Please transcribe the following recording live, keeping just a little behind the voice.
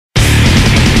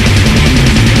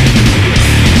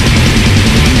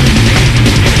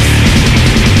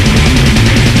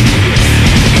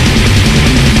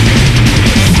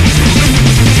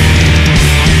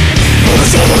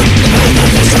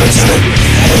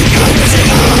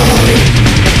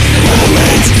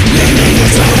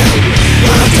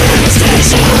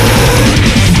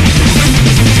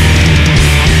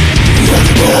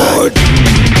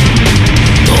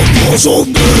force of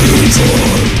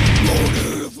nature.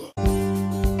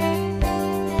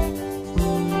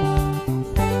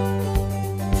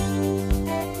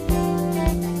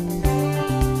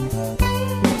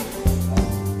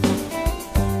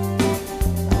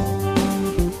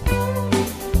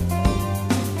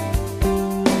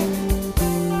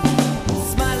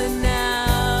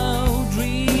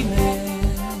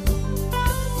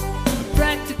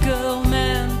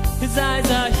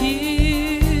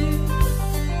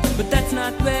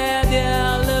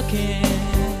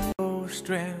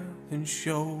 Strength and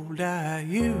shoulder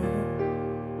you.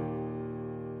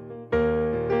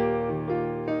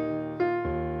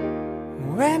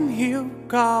 When you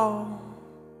call,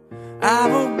 I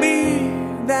will be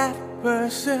that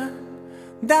person,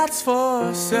 that's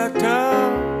for certain,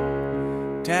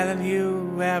 telling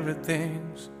you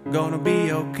everything's gonna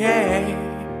be okay.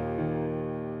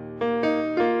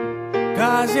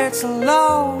 'Cause it's a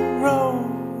long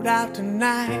road out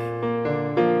tonight,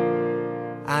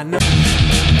 I know.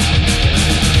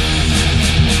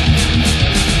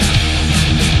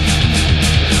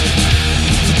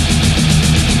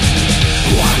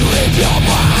 One with your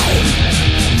mind,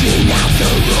 denounce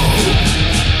the road,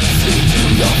 see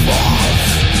through the falls,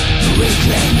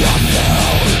 reclaim your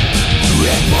soul,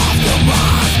 rip off the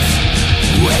mask,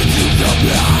 wake to the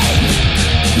blind,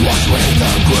 wash away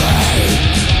the grey,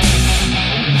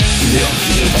 you'll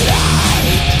see the light.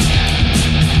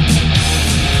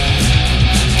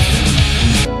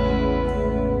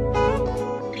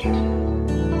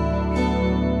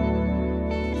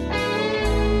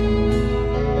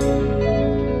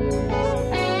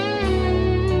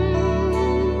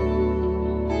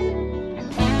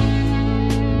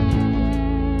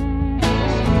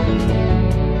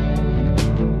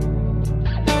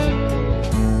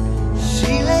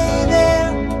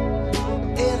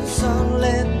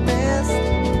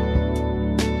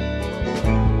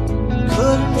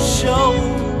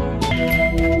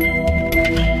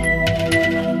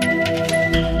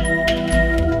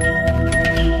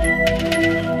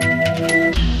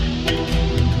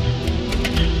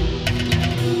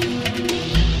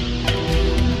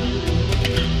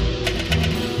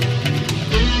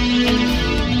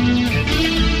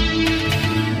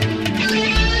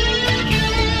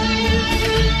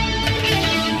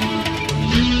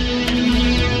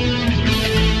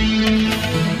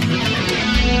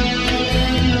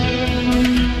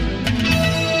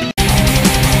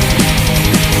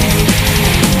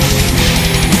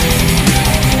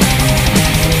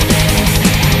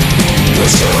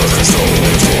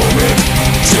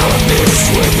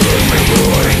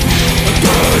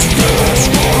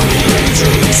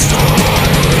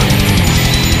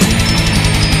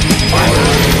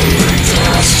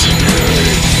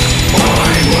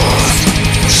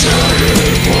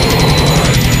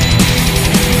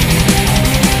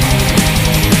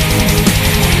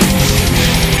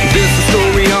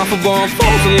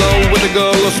 Falls in love with a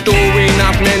girl, a story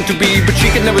not meant to be, but she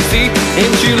could never see.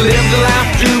 And she lived a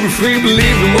life to be free,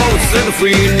 believed in what would set her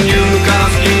free. And the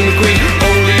unicorn, unicorn queen,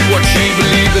 only what she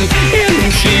believed in,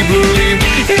 and she believed.